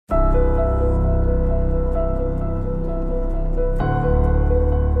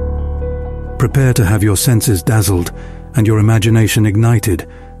Prepare to have your senses dazzled and your imagination ignited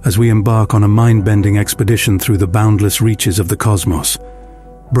as we embark on a mind-bending expedition through the boundless reaches of the cosmos.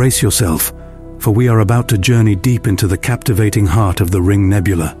 Brace yourself, for we are about to journey deep into the captivating heart of the Ring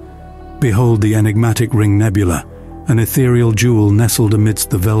Nebula. Behold the enigmatic Ring Nebula, an ethereal jewel nestled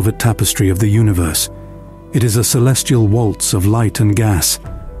amidst the velvet tapestry of the universe. It is a celestial waltz of light and gas,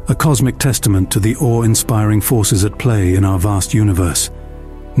 a cosmic testament to the awe-inspiring forces at play in our vast universe.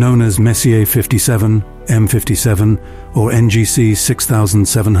 Known as Messier 57, M57, or NGC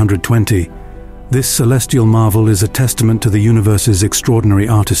 6720, this celestial marvel is a testament to the universe's extraordinary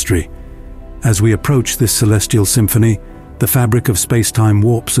artistry. As we approach this celestial symphony, the fabric of space-time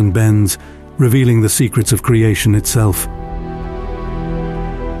warps and bends, revealing the secrets of creation itself.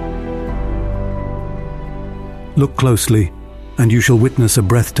 Look closely, and you shall witness a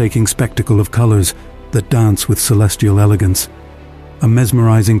breathtaking spectacle of colors that dance with celestial elegance. A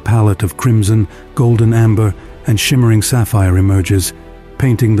mesmerizing palette of crimson, golden amber, and shimmering sapphire emerges,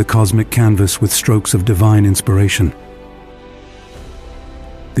 painting the cosmic canvas with strokes of divine inspiration.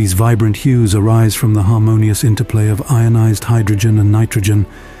 These vibrant hues arise from the harmonious interplay of ionized hydrogen and nitrogen,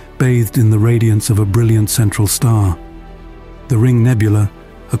 bathed in the radiance of a brilliant central star. The Ring Nebula,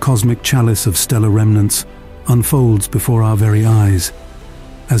 a cosmic chalice of stellar remnants, unfolds before our very eyes.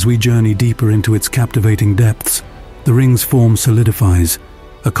 As we journey deeper into its captivating depths, the ring's form solidifies,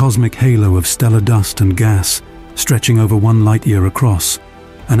 a cosmic halo of stellar dust and gas, stretching over 1 light-year across,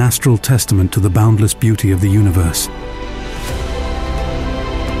 an astral testament to the boundless beauty of the universe.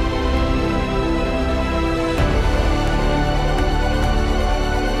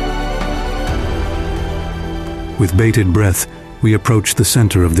 With bated breath, we approach the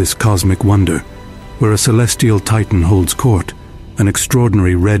center of this cosmic wonder, where a celestial titan holds court, an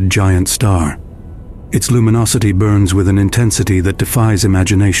extraordinary red giant star. Its luminosity burns with an intensity that defies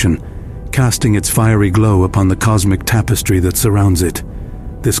imagination, casting its fiery glow upon the cosmic tapestry that surrounds it.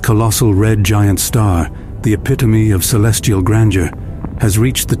 This colossal red giant star, the epitome of celestial grandeur, has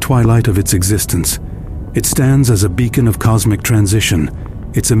reached the twilight of its existence. It stands as a beacon of cosmic transition,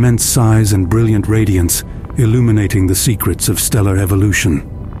 its immense size and brilliant radiance illuminating the secrets of stellar evolution.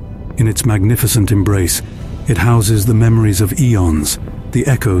 In its magnificent embrace, it houses the memories of eons, the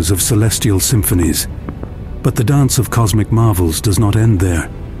echoes of celestial symphonies. But the dance of cosmic marvels does not end there.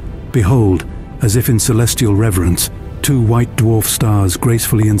 Behold, as if in celestial reverence, 2 white dwarf stars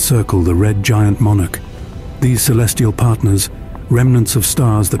gracefully encircle the red giant monarch. These celestial partners, remnants of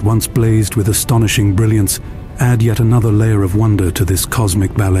stars that once blazed with astonishing brilliance, add yet another layer of wonder to this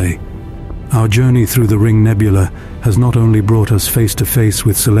cosmic ballet. Our journey through the Ring Nebula has not only brought us face to face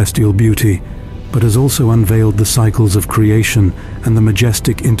with celestial beauty, but has also unveiled the cycles of creation and the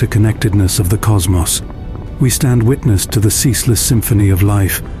majestic interconnectedness of the cosmos. We stand witness to the ceaseless symphony of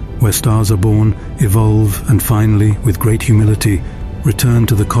life, where stars are born, evolve, and finally, with great humility, return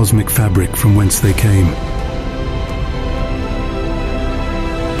to the cosmic fabric from whence they came.